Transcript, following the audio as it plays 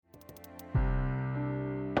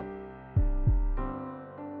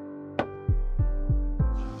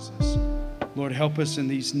Jesus. Lord, help us in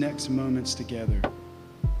these next moments together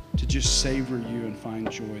to just savor you and find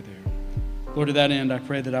joy there. Lord, to that end, I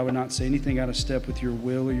pray that I would not say anything out of step with your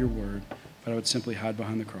will or your word, but I would simply hide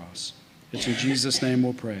behind the cross. It's in Jesus' name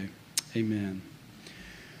we'll pray. Amen.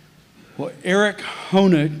 Well, Erich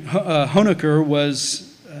Honecker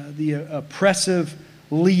was the oppressive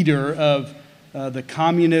leader of the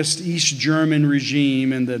communist East German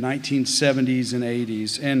regime in the 1970s and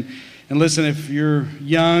 80s. And listen, if you're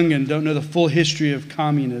young and don't know the full history of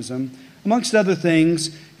communism, amongst other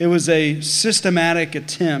things, it was a systematic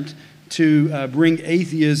attempt to bring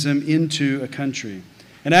atheism into a country.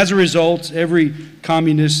 And as a result, every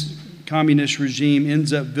communist regime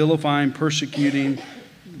ends up vilifying, persecuting,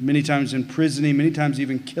 many times imprisoning, many times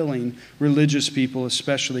even killing religious people,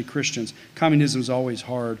 especially Christians. Communism is always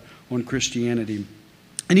hard on Christianity.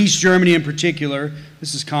 In East Germany in particular,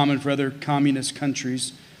 this is common for other communist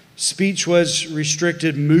countries, speech was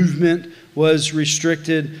restricted, movement was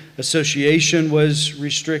restricted, association was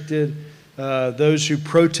restricted. Those who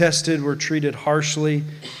protested were treated harshly.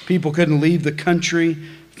 People couldn't leave the country.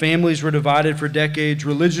 Families were divided for decades.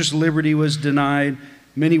 Religious liberty was denied.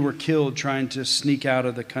 Many were killed trying to sneak out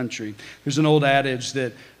of the country. There's an old adage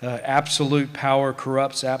that absolute power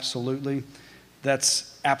corrupts absolutely.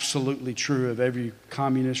 That's absolutely true of every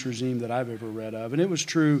communist regime that I've ever read of. And it was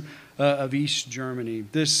true of East Germany.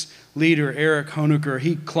 This leader, Erich Honecker,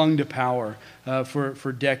 he clung to power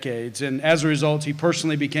for decades. And as a result, he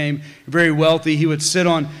personally became very wealthy. He would sit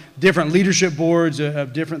on different leadership boards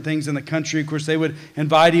of different things in the country. Of course, they would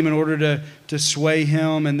invite him in order to sway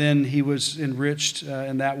him, and then he was enriched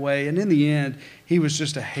in that way. And in the end, he was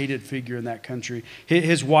just a hated figure in that country.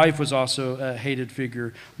 His wife was also a hated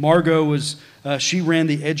figure. Margot she ran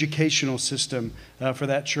the educational system for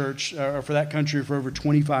that church, or for that country for over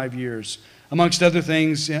 25 years. Amongst other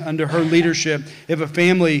things, under her leadership, if a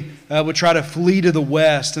family would try to flee to the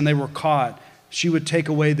West and they were caught, she would take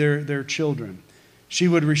away their children. She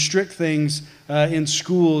would restrict things in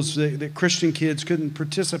schools that Christian kids couldn't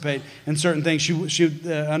participate in certain things.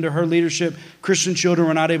 Under her leadership, Christian children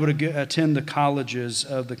were not able to attend the colleges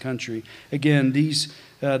of the country. Again,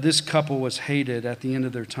 this couple was hated at the end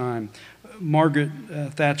of their time. Margaret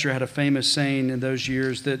Thatcher had a famous saying in those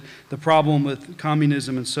years that the problem with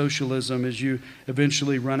communism and socialism is you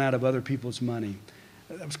eventually run out of other people's money.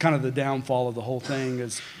 That was kind of the downfall of the whole thing,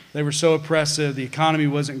 is they were so oppressive, the economy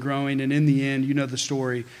wasn't growing, and in the end, you know the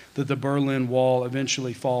story, that the Berlin Wall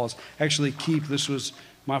eventually falls. Actually, this was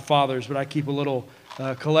my father's, but I keep a little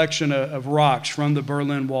collection of rocks from the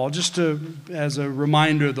Berlin Wall, just as a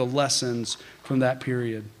reminder of the lessons from that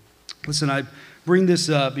period. Listen, I bring this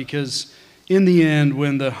up because in the end,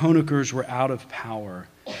 when the Honeckers were out of power,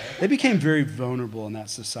 they became very vulnerable in that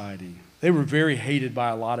society. They were very hated by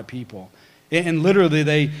a lot of people. And literally,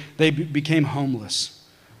 they became homeless.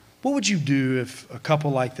 What would you do if a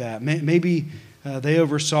couple like that, maybe they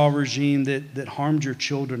oversaw a regime that harmed your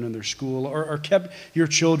children in their school, or kept your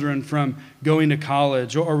children from going to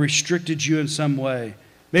college, or restricted you in some way?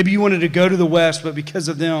 Maybe you wanted to go to the West, but because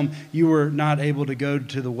of them, you were not able to go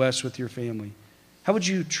to the West with your family. How would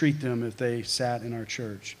you treat them if they sat in our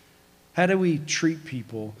church? How do we treat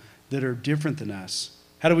people that are different than us?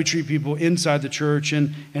 How do we treat people inside the church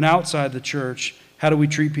and outside the church? How do we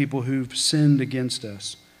treat people who've sinned against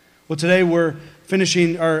us? Well, today we're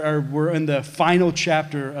finishing, we're in the final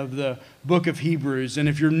chapter of the book of Hebrews. And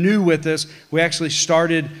if you're new with us, we actually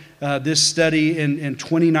started this study in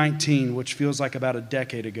 2019, which feels like about a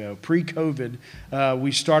decade ago. Pre-COVID,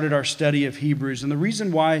 we started our study of Hebrews. And the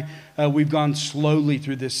reason why we've gone slowly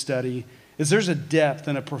through this study is there's a depth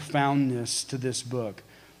and a profoundness to this book.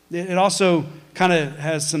 It also kind of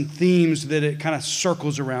has some themes that it kind of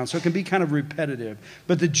circles around, so it can be kind of repetitive.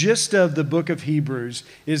 But the gist of the book of Hebrews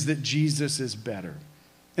is that Jesus is better.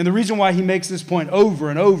 And the reason why he makes this point over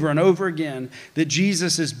and over and over again, that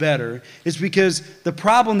Jesus is better, is because the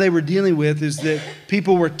problem they were dealing with is that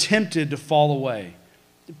people were tempted to fall away.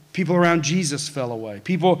 People around Jesus fell away.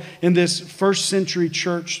 People in this first century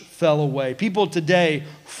church fell away. People today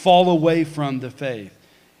fall away from the faith.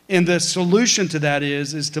 And the solution to that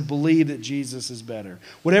is to believe that Jesus is better.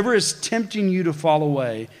 Whatever is tempting you to fall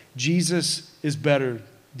away, Jesus is better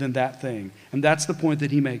than that thing. And that's the point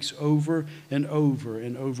that he makes over and over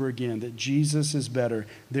and over again, that Jesus is better,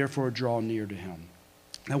 therefore draw near to him.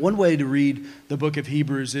 Now, one way to read the book of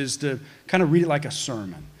Hebrews is to kind of read it like a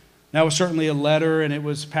sermon. Now, it was certainly a letter, and it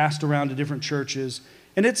was passed around to different churches.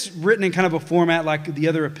 And it's written in kind of a format like the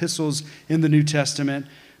other epistles in the New Testament.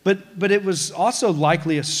 But it was also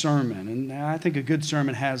likely a sermon, and I think a good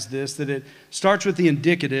sermon has this, that it starts with the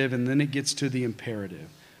indicative and then it gets to the imperative.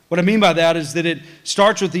 What I mean by that is that it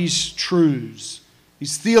starts with these truths,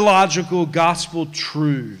 these theological gospel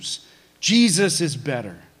truths. Jesus is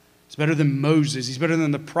better. He's better than Moses. He's better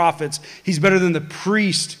than the prophets. He's better than the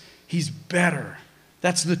priest. He's better.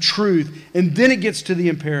 That's the truth. And then it gets to the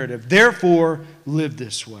imperative. Therefore, live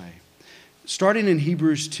this way. Starting in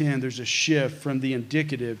Hebrews 10, there's a shift from the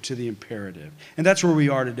indicative to the imperative. And that's where we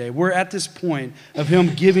are today. We're at this point of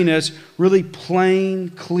him giving us really plain,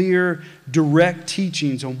 clear, direct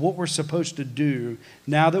teachings on what we're supposed to do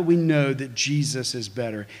now that we know that Jesus is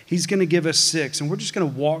better. He's going to give us 6, and we're just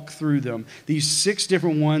going to walk through them. These 6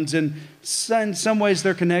 different ones, and in some ways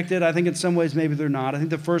they're connected. I think in some ways maybe they're not. I think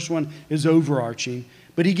the first one is overarching.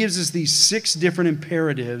 But he gives us these 6 different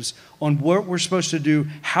imperatives on what we're supposed to do,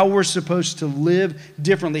 how we're supposed to live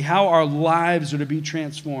differently, how our lives are to be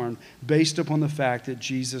transformed based upon the fact that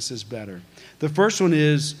Jesus is better. The first one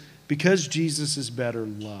is, because Jesus is better,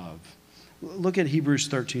 love. Look at Hebrews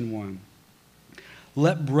 13:1.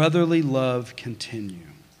 Let brotherly love continue.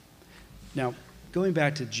 Now, going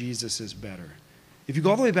back to Jesus is better. If you go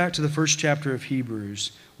all the way back to the first chapter of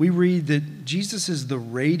Hebrews, we read that Jesus is the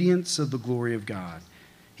radiance of the glory of God.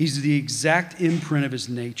 He's the exact imprint of his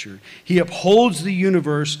nature. He upholds the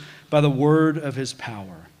universe by the word of his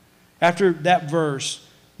power. After that verse,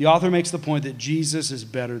 the author makes the point that Jesus is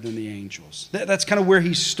better than the angels. That's kind of where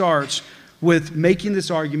he starts with making this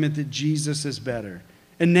argument that Jesus is better.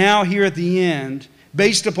 And now here at the end,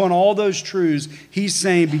 based upon all those truths, he's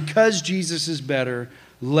saying, because Jesus is better,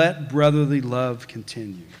 let brotherly love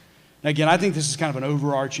continue. Again, I think this is kind of an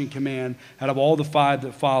overarching command out of all the 5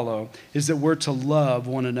 that follow, is that we're to love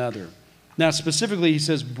one another. Now, specifically, he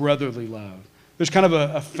says brotherly love. There's kind of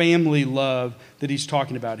a family love that he's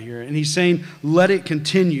talking about here. And he's saying, let it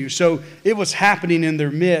continue. So it was happening in their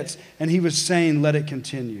midst, and he was saying, let it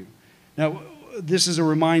continue. Now, this is a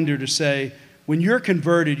reminder to say, when you're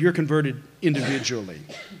converted individually.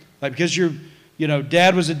 Like, because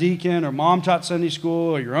dad was a deacon, or mom taught Sunday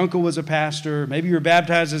school, or your uncle was a pastor, maybe you were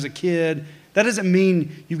baptized as a kid. That doesn't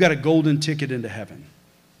mean you've got a golden ticket into heaven.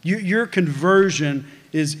 Your conversion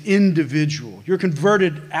is individual. You're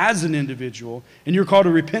converted as an individual, and you're called to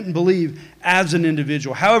repent and believe as an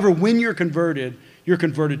individual. However, when you're converted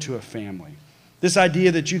to a family. This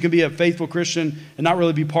idea that you can be a faithful Christian and not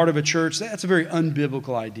really be part of a church, that's a very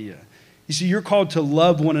unbiblical idea. You see, you're called to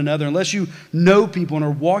love one another. Unless you know people and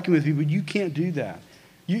are walking with people, you can't do that.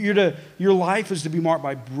 Your life is to be marked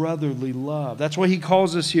by brotherly love. That's why he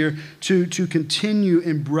calls us here to continue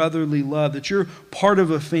in brotherly love, that you're part of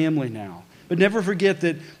a family now. But never forget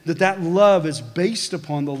that love is based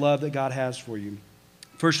upon the love that God has for you.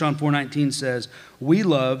 1 John 4:19 says, we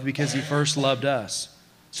love because he first loved us.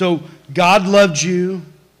 So God loved you,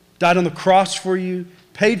 died on the cross for you,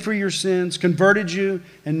 paid for your sins, converted you,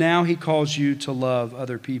 and now he calls you to love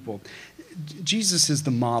other people. Jesus is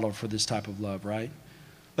the model for this type of love, right?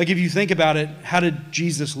 Like, if you think about it, how did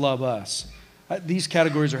Jesus love us? These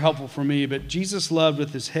categories are helpful for me, but Jesus loved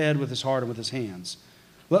with his head, with his heart, and with his hands.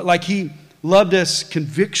 Like, he loved us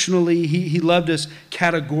convictionally. He loved us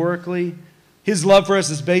categorically. His love for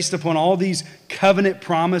us is based upon all these covenant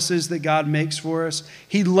promises that God makes for us.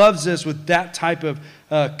 He loves us with that type of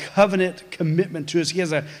covenant commitment to us. He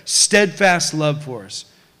has a steadfast love for us.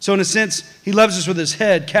 So in a sense, he loves us with his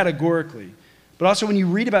head categorically. But also when you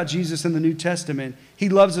read about Jesus in the New Testament, he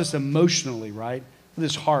loves us emotionally, right? With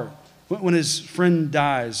his heart. When his friend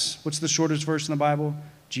dies, what's the shortest verse in the Bible?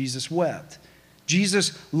 Jesus wept.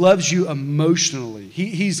 Jesus loves you emotionally.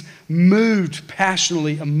 He's moved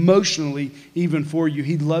passionately, emotionally, even for you.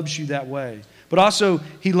 He loves you that way. But also,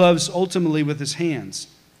 he loves ultimately with his hands.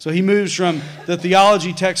 So he moves from the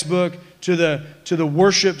theology textbook to the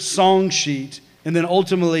worship song sheet, and then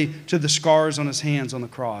ultimately to the scars on his hands on the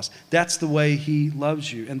cross. That's the way he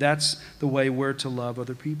loves you, and that's the way we're to love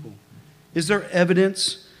other people. Is there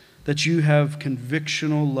evidence that you have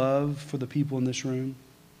convictional love for the people in this room?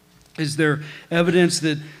 Is there evidence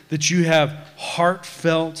that you have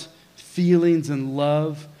heartfelt feelings and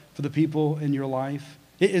love for the people in your life?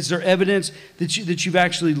 Is there evidence that you've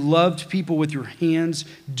actually loved people with your hands,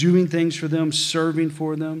 doing things for them, serving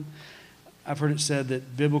for them? I've heard it said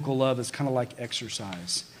that biblical love is kind of like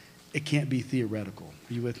exercise. It can't be theoretical.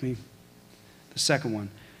 Are you with me? The second one,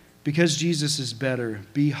 because Jesus is better,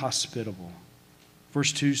 be hospitable.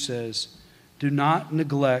 Verse 2 says, do not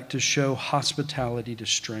neglect to show hospitality to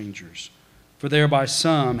strangers, for thereby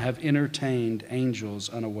some have entertained angels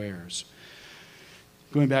unawares.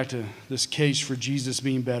 Going back to this case for Jesus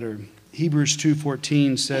being better, Hebrews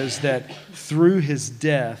 2:14 says that through his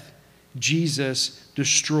death, Jesus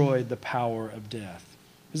destroyed the power of death.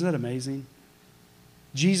 Isn't that amazing?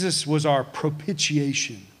 Jesus was our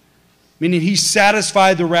propitiation. meaning he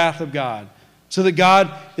satisfied the wrath of God, so that God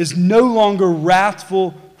is no longer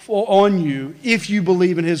wrathful on you if you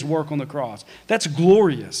believe in his work on the cross. That's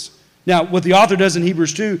glorious. Now, what the author does in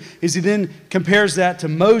Hebrews 2 is he then compares that to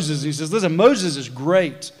Moses. He says, listen, Moses is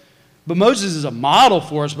great, but Moses is a model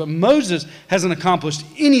for us, but Moses hasn't accomplished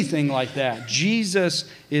anything like that. Jesus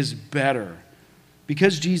is better.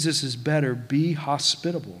 Because Jesus is better, be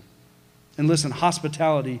hospitable. And listen,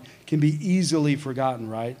 hospitality can be easily forgotten,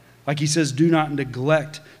 right? Like he says, do not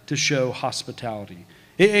neglect to show hospitality.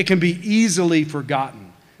 It can be easily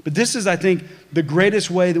forgotten. But this is, I think, the greatest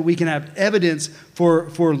way that we can have evidence for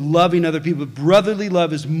loving other people. Brotherly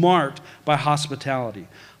love is marked by hospitality.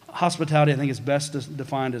 Hospitality, I think, is best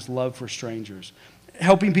defined as love for strangers.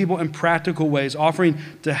 Helping people in practical ways, offering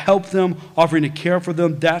to help them, offering to care for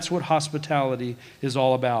them. That's what hospitality is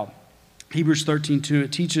all about. Hebrews 13:2,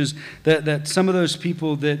 it teaches that some of those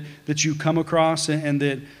people that you come across and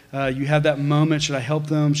that you have that moment, should I help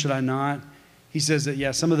them, should I not? He says that, yeah,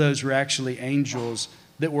 some of those were actually angels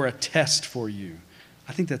that were a test for you.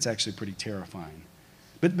 I think that's actually pretty terrifying.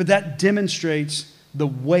 But that demonstrates the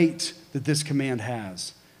weight that this command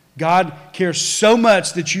has. God cares so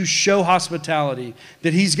much that you show hospitality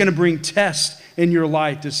that he's going to bring tests in your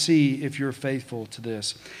life to see if you're faithful to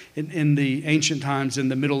this. In the ancient times in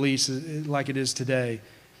the Middle East, like it is today,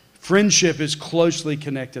 friendship is closely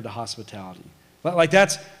connected to hospitality. Like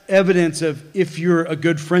that's evidence of if you're a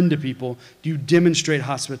good friend to people, you demonstrate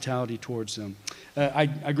hospitality towards them.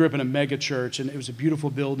 I grew up in a mega church, and it was a beautiful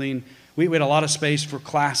building. We had a lot of space for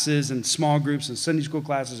classes and small groups and Sunday school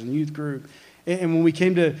classes and youth group. And when we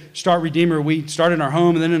came to start Redeemer, we started in our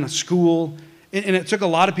home and then in a school. And it took a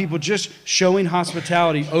lot of people just showing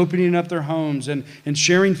hospitality, opening up their homes and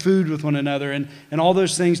sharing food with one another and all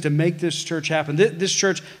those things to make this church happen. This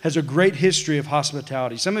church has a great history of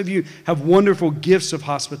hospitality. Some of you have wonderful gifts of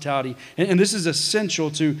hospitality. And this is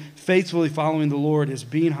essential to faithfully following the Lord, is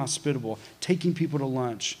being hospitable, taking people to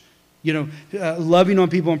lunch, loving on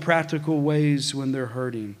people in practical ways when they're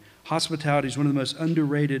hurting. Hospitality is one of the most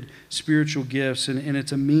underrated spiritual gifts, and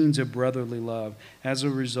it's a means of brotherly love. As a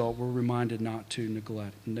result, we're reminded not to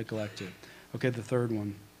neglect it. Okay, the third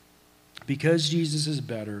one. Because Jesus is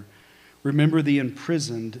better, remember the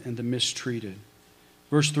imprisoned and the mistreated.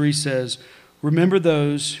 Verse 3 says, remember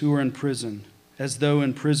those who are in prison, as though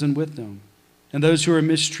in prison with them, and those who are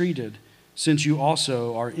mistreated, since you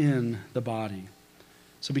also are in the body.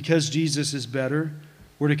 So because Jesus is better,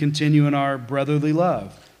 we're to continue in our brotherly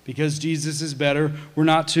love. Because Jesus is better, we're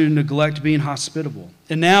not to neglect being hospitable.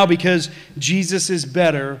 And now, because Jesus is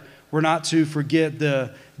better, we're not to forget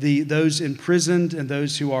those imprisoned and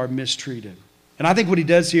those who are mistreated. And I think what he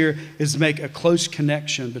does here is make a close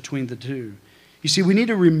connection between the two. You see, we need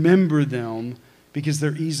to remember them because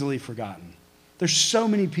they're easily forgotten. There's so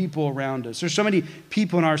many people around us. There's so many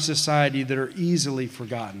people in our society that are easily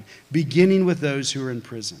forgotten, beginning with those who are in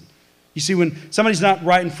prison. You see, when somebody's not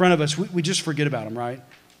right in front of us, we just forget about them, right?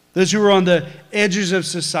 Those who are on the edges of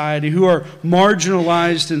society, who are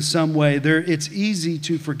marginalized in some way, it's easy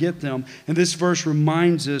to forget them. And this verse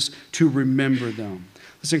reminds us to remember them.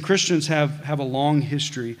 Listen, Christians have a long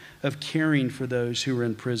history of caring for those who are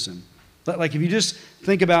in prison. Like if you just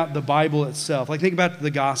think about the Bible itself, like think about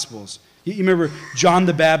the Gospels. You remember John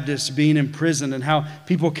the Baptist being in prison and how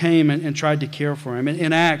people came and tried to care for him.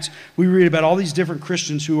 In Acts, we read about all these different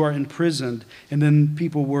Christians who are imprisoned, and then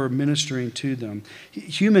people were ministering to them.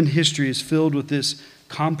 Human history is filled with this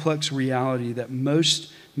complex reality that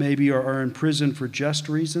most maybe are in prison for just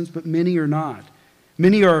reasons, but many are not.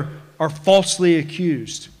 Many are falsely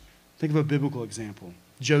accused. Think of a biblical example.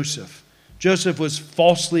 Joseph. Joseph was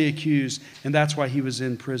falsely accused, and that's why he was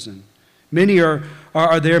in prison. Many are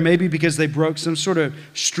there maybe because they broke some sort of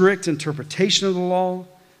strict interpretation of the law,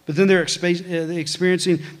 but then they're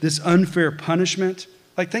experiencing this unfair punishment.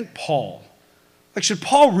 Like think Paul. Like should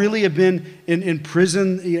Paul really have been in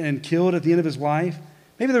prison and killed at the end of his life?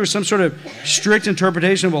 Maybe there was some sort of strict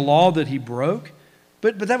interpretation of a law that he broke,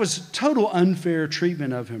 but that was total unfair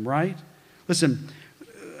treatment of him, right? Listen,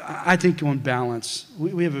 I think on balance,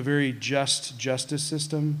 we have a very just justice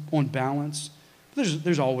system on balance.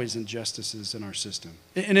 There's always injustices in our system.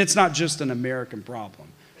 And it's not just an American problem.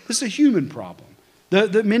 It's a human problem.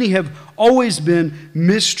 That many have always been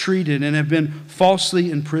mistreated and have been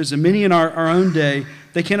falsely imprisoned. Many in our own day,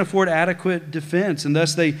 they can't afford adequate defense, and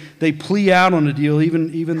thus they plea out on a deal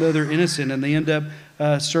even though they're innocent, and they end up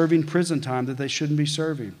serving prison time that they shouldn't be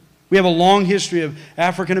serving. We have a long history of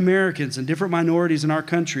African Americans and different minorities in our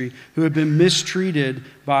country who have been mistreated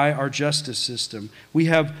by our justice system. We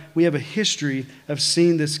have a history of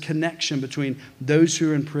seeing this connection between those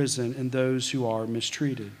who are in prison and those who are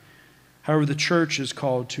mistreated. However, the church is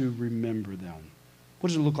called to remember them. What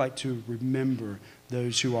does it look like to remember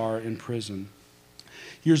those who are in prison?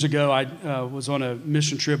 Years ago, I was on a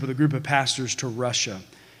mission trip with a group of pastors to Russia.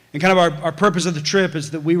 And kind of our purpose of the trip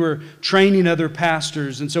is that we were training other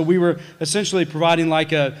pastors. And so we were essentially providing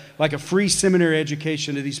like a free seminary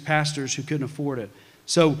education to these pastors who couldn't afford it.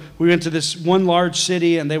 So we went to this one large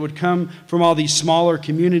city, and they would come from all these smaller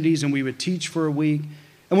communities, and we would teach for a week.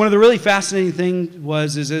 And one of the really fascinating things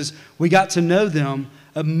was as we got to know them,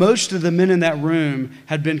 most of the men in that room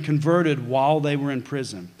had been converted while they were in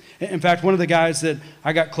prison. In fact, one of the guys that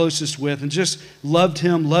I got closest with and just loved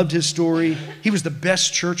him, loved his story. He was the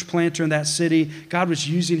best church planter in that city. God was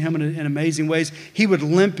using him in amazing ways. He would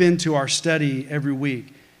limp into our study every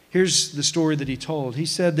week. Here's the story that he told. He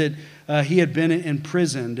said that he had been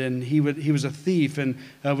imprisoned, and he was a thief and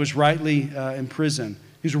was rightly imprisoned.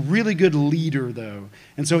 He was a really good leader, though.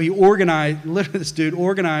 And so he literally this dude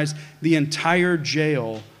organized the entire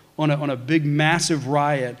jail on a big, massive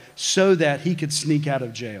riot so that he could sneak out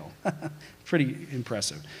of jail. Pretty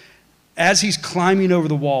impressive. As he's climbing over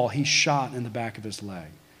the wall, he's shot in the back of his leg.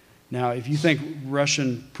 Now, if you think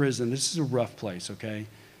Russian prison, this is a rough place, okay?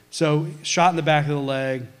 So, shot in the back of the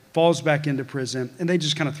leg, falls back into prison, and they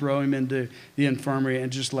just kind of throw him into the infirmary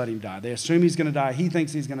and just let him die. They assume he's going to die. He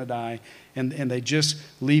thinks he's going to die, and they just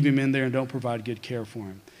leave him in there and don't provide good care for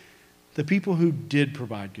him. The people who did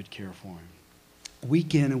provide good care for him,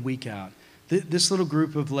 week in and week out, this little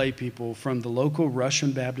group of lay people from the local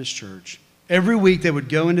Russian Baptist church, every week they would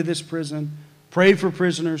go into this prison, pray for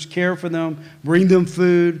prisoners, care for them, bring them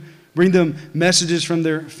food, bring them messages from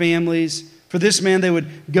their families. For this man, they would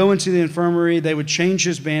go into the infirmary, they would change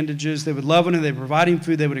his bandages, they would love him, they would provide him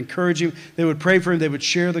food, they would encourage him, they would pray for him, they would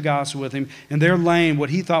share the gospel with him. And there laying what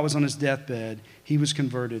he thought was on his deathbed, he was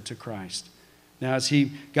converted to Christ. Now, as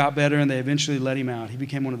he got better and they eventually let him out, he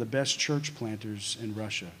became one of the best church planters in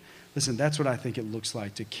Russia. Listen, that's what I think it looks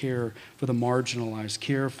like to care for the marginalized,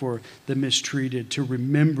 care for the mistreated, to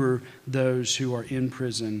remember those who are in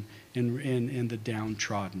prison and the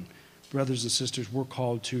downtrodden. Brothers and sisters, we're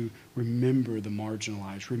called to remember the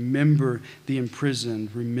marginalized, remember the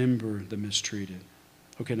imprisoned, remember the mistreated.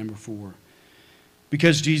 Okay, number 4.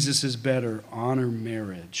 Because Jesus is better, honor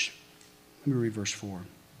marriage. Let me read verse 4.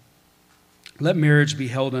 Let marriage be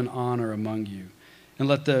held in honor among you, and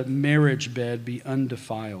let the marriage bed be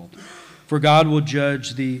undefiled. For God will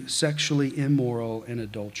judge the sexually immoral and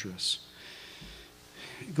adulterous.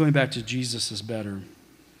 Going back to Jesus is better.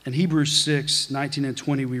 In Hebrews 6:19 and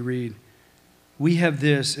 20 we read, we have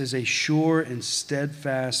this as a sure and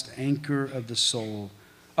steadfast anchor of the soul,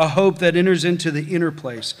 a hope that enters into the inner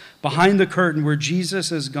place, behind the curtain where Jesus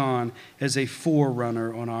has gone as a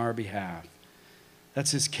forerunner on our behalf. That's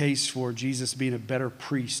his case for Jesus being a better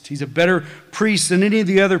priest. He's a better priest than any of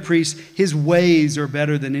the other priests. His ways are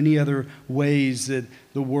better than any other ways that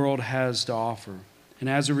the world has to offer. And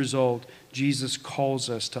as a result, Jesus calls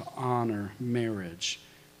us to honor marriage.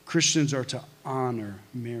 Christians are to honor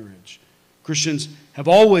marriage. Christians have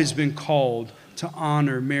always been called to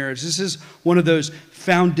honor marriage. This is one of those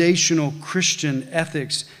foundational Christian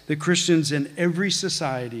ethics that Christians in every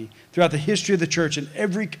society, throughout the history of the church in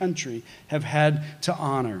every country, have had to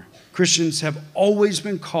honor. Christians have always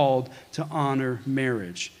been called to honor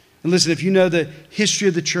marriage. And listen, if you know the history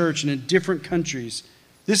of the church and in different countries,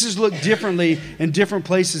 this has looked differently in different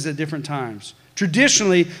places at different times.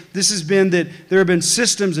 Traditionally, this has been that there have been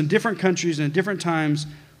systems in different countries and at different times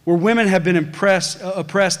where women have been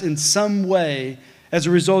oppressed in some way as a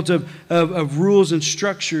result of rules and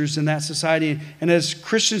structures in that society. And as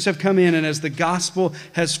Christians have come in and as the gospel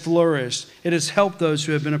has flourished, it has helped those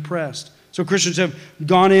who have been oppressed. So Christians have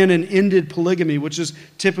gone in and ended polygamy, which is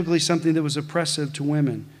typically something that was oppressive to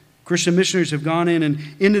women. Christian missionaries have gone in and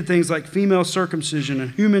ended things like female circumcision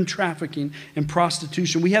and human trafficking and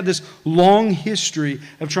prostitution. We have this long history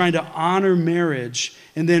of trying to honor marriage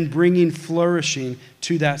and then bringing flourishing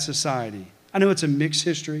to that society. I know it's a mixed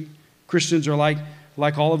history. Christians are like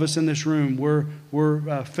all of us in this room.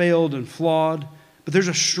 We're failed and flawed. But there's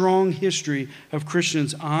a strong history of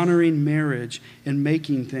Christians honoring marriage and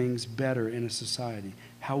making things better in a society.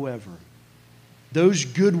 However, those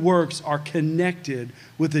good works are connected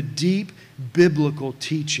with a deep biblical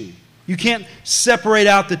teaching. You can't separate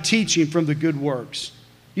out the teaching from the good works.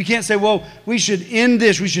 You can't say, well, we should end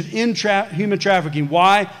this. We should end human trafficking.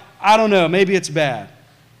 Why? I don't know. Maybe it's bad.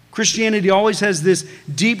 Christianity always has this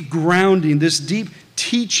deep grounding, this deep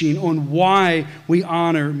teaching on why we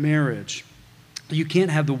honor marriage. You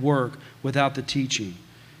can't have the work without the teaching.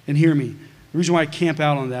 And hear me, the reason why I camp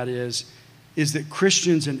out on that is that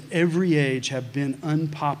Christians in every age have been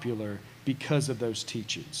unpopular because of those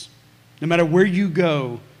teachings. No matter where you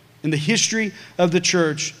go in the history of the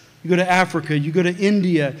church, you go to Africa, you go to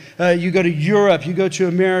India, you go to Europe, you go to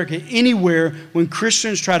America, anywhere, when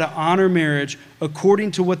Christians try to honor marriage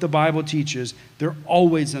according to what the Bible teaches, they're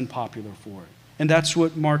always unpopular for it. And that's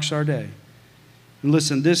what marks our day. And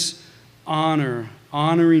listen, this honoring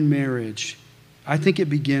marriage, I think it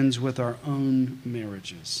begins with our own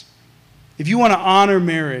marriages. If you want to honor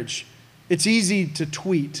marriage, it's easy to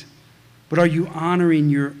tweet, but are you honoring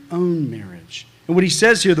your own marriage? And what he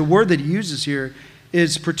says here, the word that he uses here,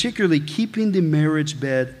 is particularly keeping the marriage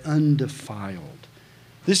bed undefiled.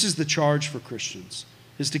 This is the charge for Christians,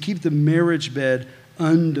 is to keep the marriage bed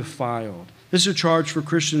undefiled. This is a charge for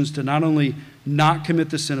Christians to not only not commit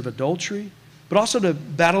the sin of adultery, but also to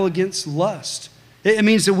battle against lust. It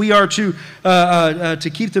means that we are to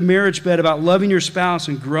keep the marriage bed about loving your spouse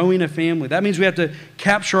and growing a family. That means we have to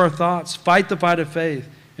capture our thoughts, fight the fight of faith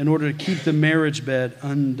in order to keep the marriage bed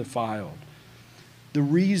undefiled. The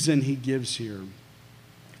reason he gives here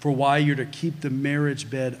for why you're to keep the marriage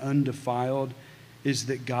bed undefiled is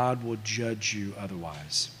that God will judge you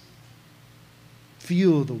otherwise.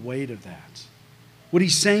 Feel the weight of that. What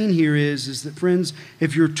he's saying here is that, friends,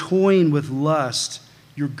 if you're toying with lust,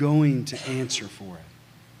 you're going to answer for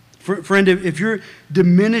it. Friend, if you're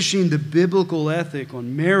diminishing the biblical ethic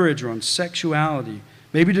on marriage or on sexuality,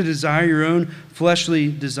 maybe to desire your own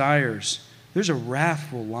fleshly desires, there's a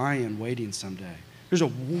wrathful lion waiting someday. There's a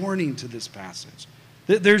warning to this passage.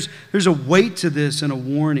 There's a weight to this and a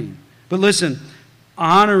warning. But listen,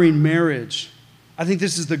 honoring marriage, I think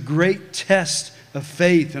this is the great test of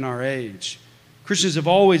faith in our age. Christians have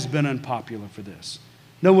always been unpopular for this.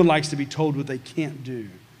 No one likes to be told what they can't do.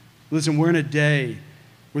 Listen, we're in a day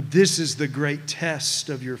where this is the great test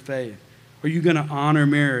of your faith. Are you going to honor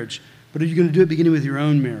marriage? But are you going to do it beginning with your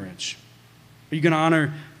own marriage? Are you going to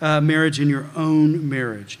honor marriage in your own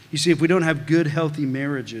marriage? You see, if we don't have good, healthy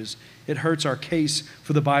marriages, it hurts our case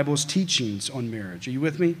for the Bible's teachings on marriage. Are you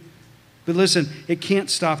with me? But listen, it can't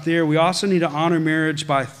stop there. We also need to honor marriage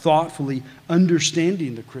by thoughtfully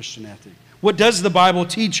understanding the Christian ethic. What does the Bible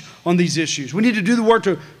teach on these issues? We need to do the work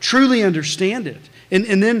to truly understand it.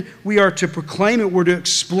 And then we are to proclaim it. We're to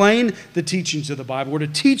explain the teachings of the Bible. We're to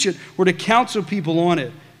teach it. We're to counsel people on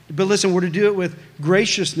it. But listen, we're to do it with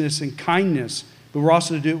graciousness and kindness, but we're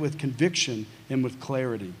also to do it with conviction and with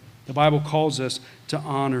clarity. The Bible calls us to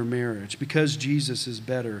honor marriage. Because Jesus is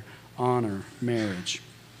better, honor marriage.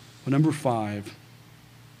 Well, number 5,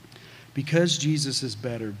 because Jesus is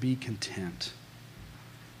better, be content.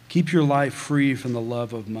 Keep your life free from the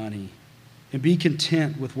love of money and be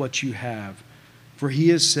content with what you have. For he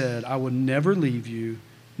has said, I will never leave you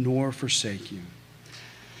nor forsake you.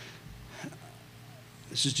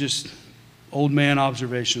 This is just old man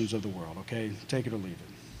observations of the world, okay? Take it or leave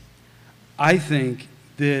it. I think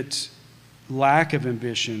that lack of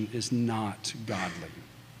ambition is not godly.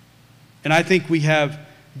 And I think we have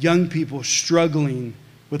young people struggling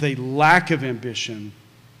with a lack of ambition,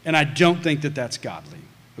 and I don't think that that's godly.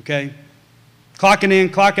 Okay? Clocking in,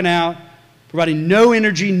 clocking out, providing no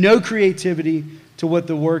energy, no creativity to what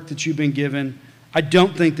the work that you've been given. I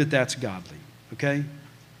don't think that that's godly. Okay?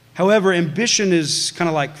 However, ambition is kind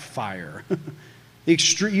of like fire.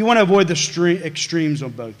 You want to avoid the extremes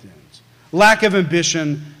on both ends. Lack of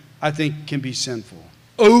ambition, I think, can be sinful.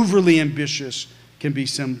 Overly ambitious can be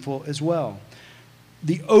sinful as well.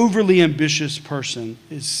 The overly ambitious person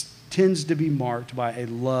tends to be marked by a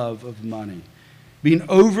love of money. Being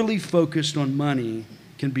overly focused on money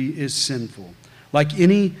is sinful. Like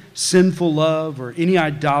any sinful love or any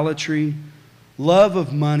idolatry, love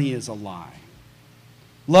of money is a lie.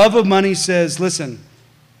 Love of money says, listen,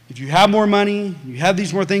 if you have more money, you have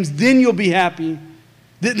these more things, then you'll be happy,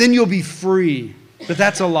 then you'll be free. But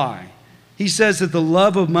that's a lie. He says that the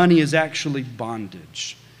love of money is actually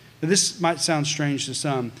bondage. Now, this might sound strange to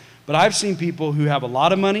some, but I've seen people who have a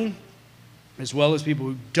lot of money, as well as people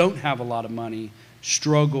who don't have a lot of money,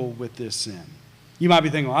 struggle with this sin. You might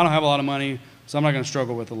be thinking, well, I don't have a lot of money, so I'm not going to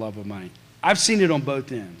struggle with the love of money. I've seen it on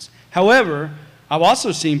both ends. However, I've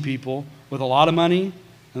also seen people with a lot of money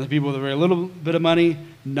and the people with a very little bit of money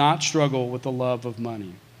not struggle with the love of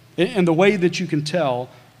money. And the way that you can tell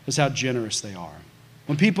is how generous they are.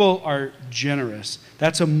 When people are generous,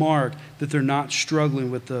 that's a mark that they're not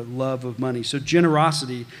struggling with the love of money. So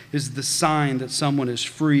generosity is the sign that someone is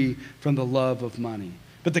free from the love of money.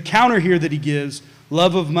 But the counter here that he gives,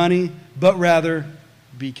 love of money, but rather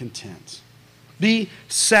be content. Be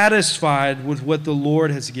satisfied with what the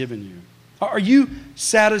Lord has given you. Are you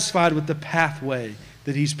satisfied with the pathway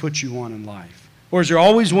that he's put you on in life? Or is there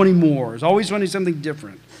always wanting more? Is always wanting something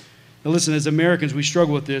different? Now listen, as Americans, we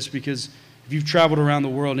struggle with this because If you've traveled around the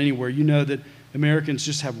world anywhere, you know that Americans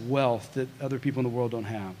just have wealth that other people in the world don't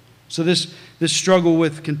have. So this struggle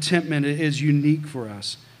with contentment is unique for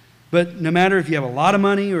us. But no matter if you have a lot of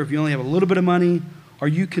money or if you only have a little bit of money, are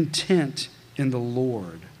you content in the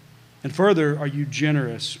Lord? And further, are you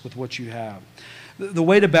generous with what you have? The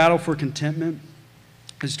way to battle for contentment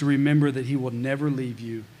is to remember that he will never leave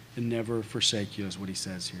you and never forsake you, is what he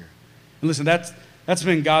says here. And listen, that's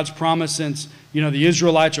been God's promise since, the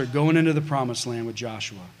Israelites are going into the promised land with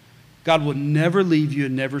Joshua. God will never leave you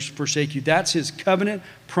and never forsake you. That's his covenant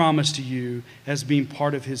promise to you as being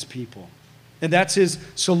part of his people. And that's his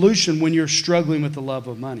solution when you're struggling with the love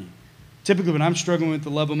of money. Typically, when I'm struggling with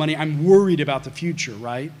the love of money, I'm worried about the future,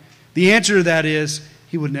 right? The answer to that is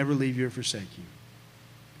he would never leave you or forsake you.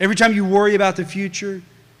 Every time you worry about the future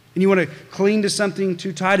and you want to cling to something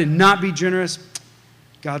too tight and not be generous,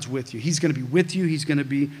 God's with you. He's going to be with you. He's going to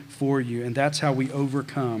be for you. And that's how we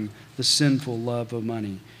overcome the sinful love of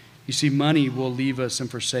money. You see, money will leave us and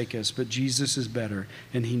forsake us, but Jesus is better,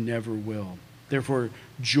 and he never will. Therefore,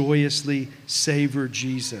 joyously savor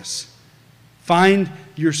Jesus. Find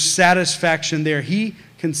your satisfaction there. He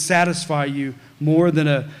can satisfy you more than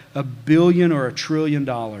a billion or $1 trillion.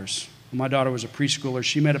 When my daughter was a preschooler,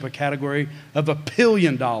 she made up a category of $1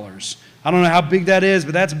 billion. I don't know how big that is,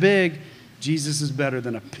 but that's big. Jesus is better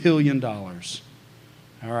than $1 billion. All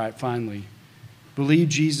right, finally, believe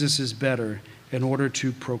Jesus is better in order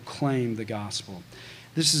to proclaim the gospel.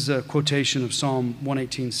 This is a quotation of Psalm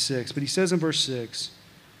 118:6, but he says in verse 6,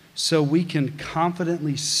 so we can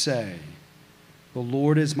confidently say, the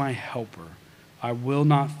Lord is my helper. I will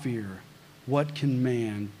not fear. What can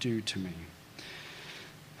man do to me?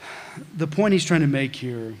 The point he's trying to make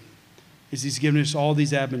here is he's giving us all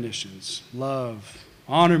these admonitions. Love,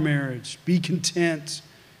 honor marriage, be content,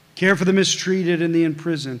 care for the mistreated and the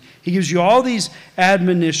imprisoned. He gives you all these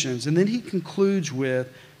admonitions, and then he concludes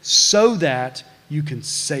with, so that you can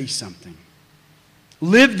say something.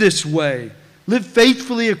 Live this way. Live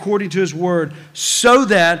faithfully according to his word, so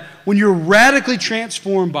that when you're radically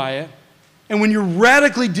transformed by it, and when you're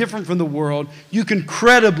radically different from the world, you can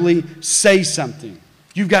credibly say something.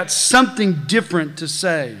 You've got something different to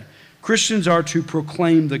say. Christians are to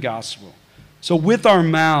proclaim the gospel. So with our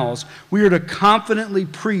mouths, we are to confidently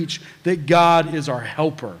preach that God is our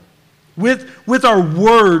helper. With our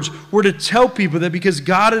words, we're to tell people that because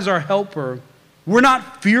God is our helper, we're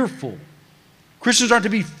not fearful. Christians aren't to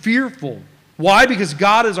be fearful. Why? Because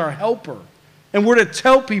God is our helper. And we're to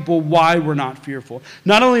tell people why we're not fearful.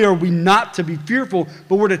 Not only are we not to be fearful,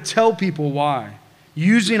 but we're to tell people why.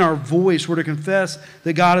 Using our voice, we're to confess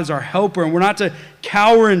that God is our helper. And we're not to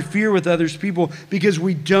cower in fear with others people because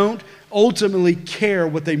we don't ultimately care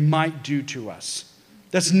what they might do to us.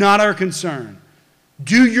 That's not our concern.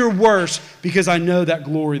 Do your worst because I know that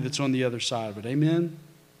glory that's on the other side of it. Amen?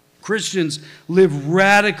 Christians live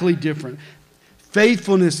radically different.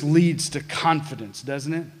 Faithfulness leads to confidence,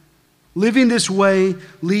 doesn't it? Living this way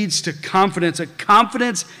leads to confidence, a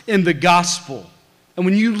confidence in the gospel. And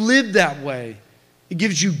when you live that way, it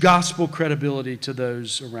gives you gospel credibility to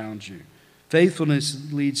those around you.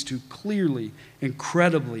 Faithfulness leads to clearly,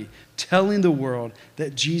 incredibly telling the world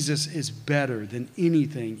that Jesus is better than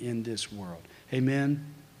anything in this world. Amen?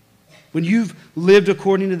 When you've lived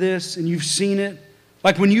according to this and you've seen it,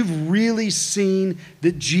 like when you've really seen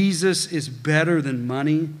that Jesus is better than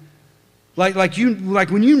money, like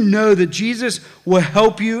when you know that Jesus will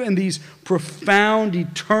help you in these profound,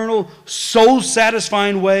 eternal,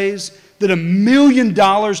 soul-satisfying ways that $1 million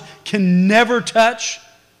can never touch,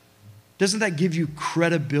 doesn't that give you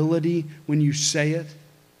credibility when you say it?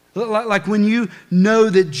 Like when you know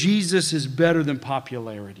that Jesus is better than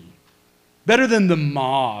popularity, better than the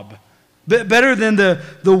mob, better than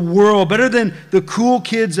the world, better than the cool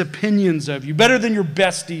kids' opinions of you, better than your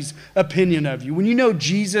bestie's opinion of you. When you know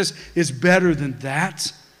Jesus is better than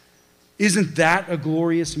that, isn't that a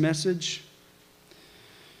glorious message?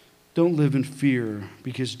 Don't live in fear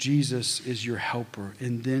because Jesus is your helper,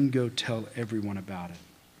 and then go tell everyone about it.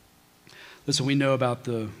 Listen, we know about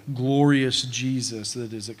the glorious Jesus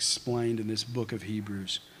that is explained in this book of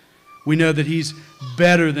Hebrews. We know that he's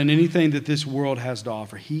better than anything that this world has to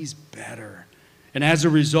offer. He's better. And as a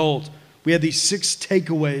result, we have these 6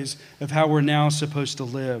 takeaways of how we're now supposed to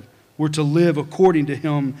live. We're to live according to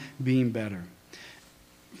him being better.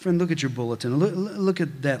 Friend, look at your bulletin. Look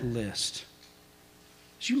at that list.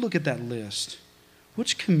 As you look at that list,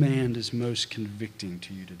 which command is most convicting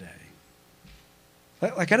to you today?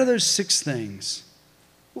 Like out of those 6 things,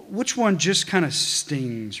 which one just kind of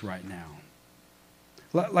stings right now?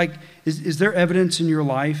 Like, is there evidence in your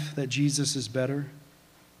life that Jesus is better?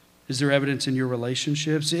 Is there evidence in your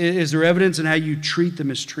relationships? Is there evidence in how you treat the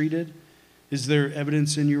mistreated? Is there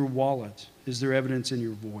evidence in your wallet? Is there evidence in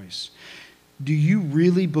your voice? Do you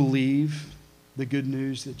really believe the good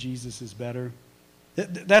news that Jesus is better?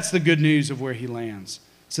 That's the good news of where he lands,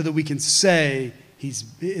 so that we can say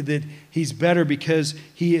that he's better because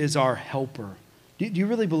he is our helper. Do you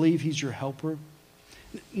really believe he's your helper?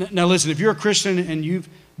 Now listen, if you're a Christian and you've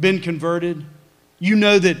been converted, you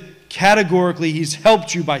know that categorically he's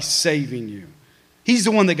helped you by saving you. He's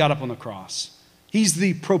the one that got up on the cross. He's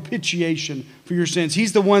the propitiation for your sins.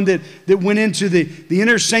 He's the one that went into the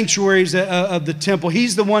inner sanctuaries of the temple.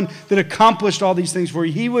 He's the one that accomplished all these things for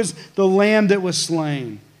you. He was the lamb that was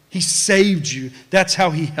slain. He saved you. That's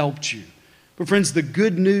how he helped you. But friends, the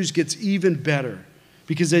good news gets even better,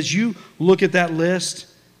 because as you look at that list,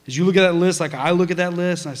 like I look at that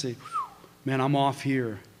list and I say, man, I'm off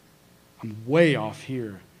here. I'm way off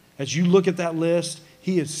here. As you look at that list,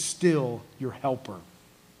 he is still your helper.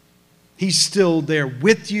 He's still there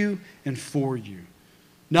with you and for you.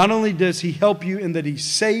 Not only does he help you in that he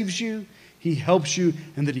saves you, he helps you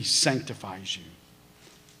in that he sanctifies you.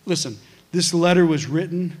 Listen, this letter was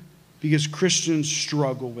written because Christians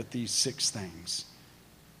struggle with these 6 things.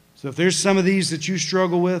 So if there's some of these that you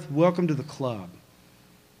struggle with, welcome to the club.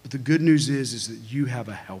 But the good news is that you have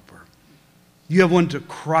a helper. You have one to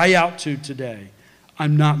cry out to today.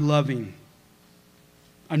 I'm not loving.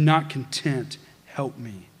 I'm not content. Help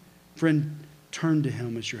me. Friend, turn to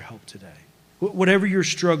him as your help today. Whatever you're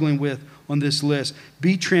struggling with on this list,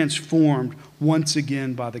 be transformed once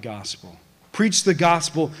again by the gospel. Preach the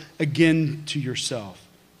gospel again to yourself.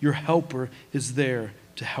 Your helper is there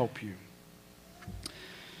to help you.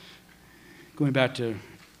 Going back to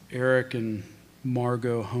Eric and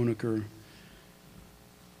Margot Honecker,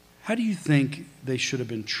 how do you think they should have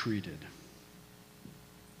been treated?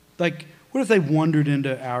 Like, what if they wandered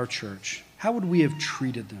into our church? How would we have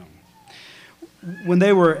treated them? When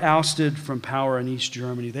they were ousted from power in East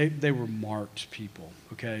Germany, they were marked people,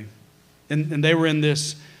 okay? And they were in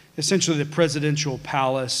this, essentially the presidential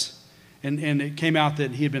palace, and it came out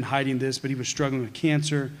that he had been hiding this, but he was struggling with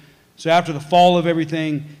cancer. So after the fall of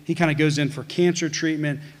everything, he kind of goes in for cancer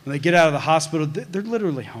treatment. When they get out of the hospital, they're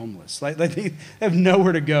literally homeless. Like they have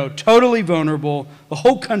nowhere to go, totally vulnerable. The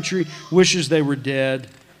whole country wishes they were dead.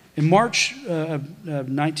 In March of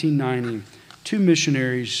 1990, 2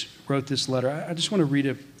 missionaries wrote this letter. I just want to read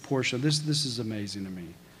a portion. This is amazing to me.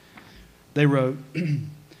 They wrote,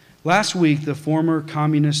 last week, the former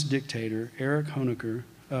communist dictator, Erich Honecker,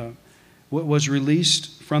 was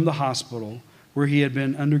released from the hospital where he had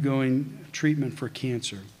been undergoing treatment for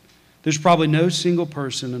cancer. There's probably no single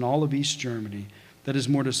person in all of East Germany that is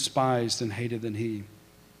more despised and hated than he.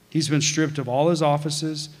 He's been stripped of all his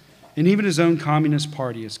offices, and even his own communist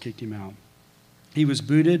party has kicked him out. He was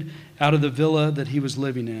booted out of the villa that he was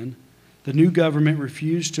living in. The new government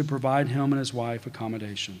refused to provide him and his wife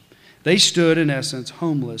accommodation. They stood, in essence,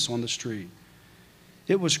 homeless on the street.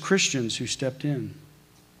 It was Christians who stepped in.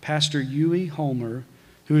 Pastor Uwe Holmer,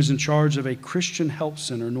 who is in charge of a Christian help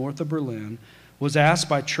center north of Berlin, was asked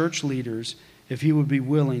by church leaders if he would be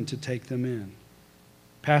willing to take them in.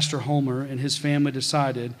 Pastor Holmer and his family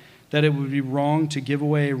decided that it would be wrong to give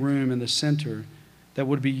away a room in the center that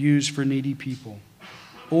would be used for needy people.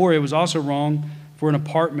 Or it was also wrong for an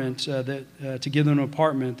apartment to give them an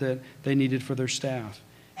apartment that they needed for their staff.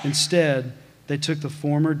 Instead, they took the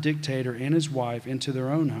former dictator and his wife into their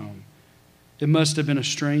own home. It must have been a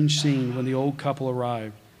strange scene when the old couple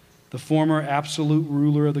arrived. The former absolute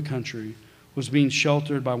ruler of the country was being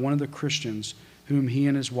sheltered by one of the Christians whom he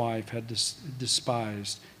and his wife had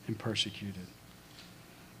despised and persecuted.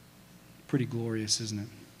 Pretty glorious, isn't it?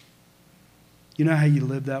 You know how you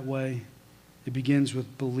live that way? It begins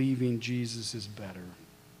with believing Jesus is better.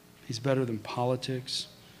 He's better than politics.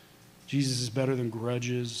 Jesus is better than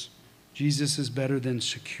grudges. Jesus is better than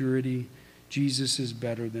security. Jesus is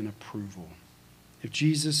better than approval. If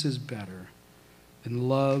Jesus is better, then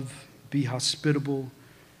love, be hospitable,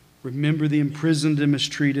 remember the imprisoned and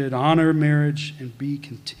mistreated, honor marriage, and be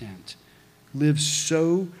content. Live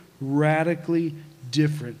so radically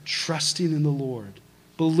different, trusting in the Lord,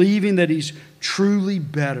 believing that he's truly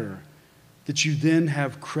better, that you then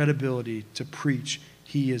have credibility to preach,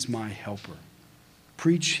 he is my helper.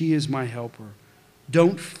 Preach, he is my helper.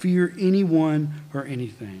 Don't fear anyone or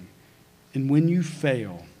anything. And when you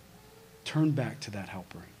fail, turn back to that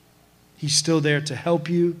helper. He's still there to help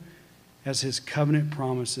you as his covenant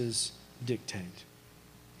promises dictate.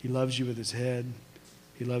 He loves you with his head.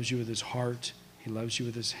 He loves you with his heart. He loves you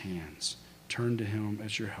with his hands. Turn to him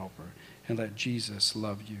as your helper and let Jesus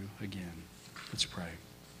love you again. Let's pray.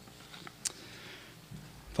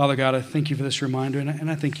 Father God, I thank you for this reminder, and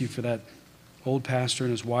I thank you for that old pastor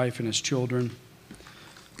and his wife and his children.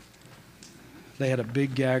 They had a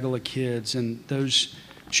big gaggle of kids, and those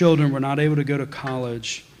children were not able to go to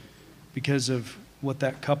college because of what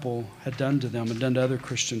that couple had done to them and done to other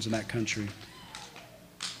Christians in that country.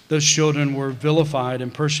 Those children were vilified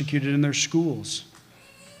and persecuted in their schools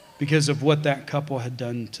because of what that couple had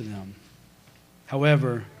done to them.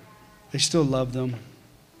 However, they still love them.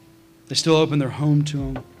 They still open their home to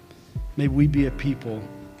them. May we be a people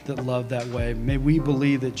that love that way. May we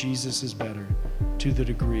believe that Jesus is better to the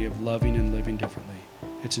degree of loving and living differently.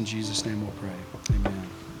 It's in Jesus' name we'll pray.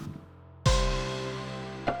 Amen.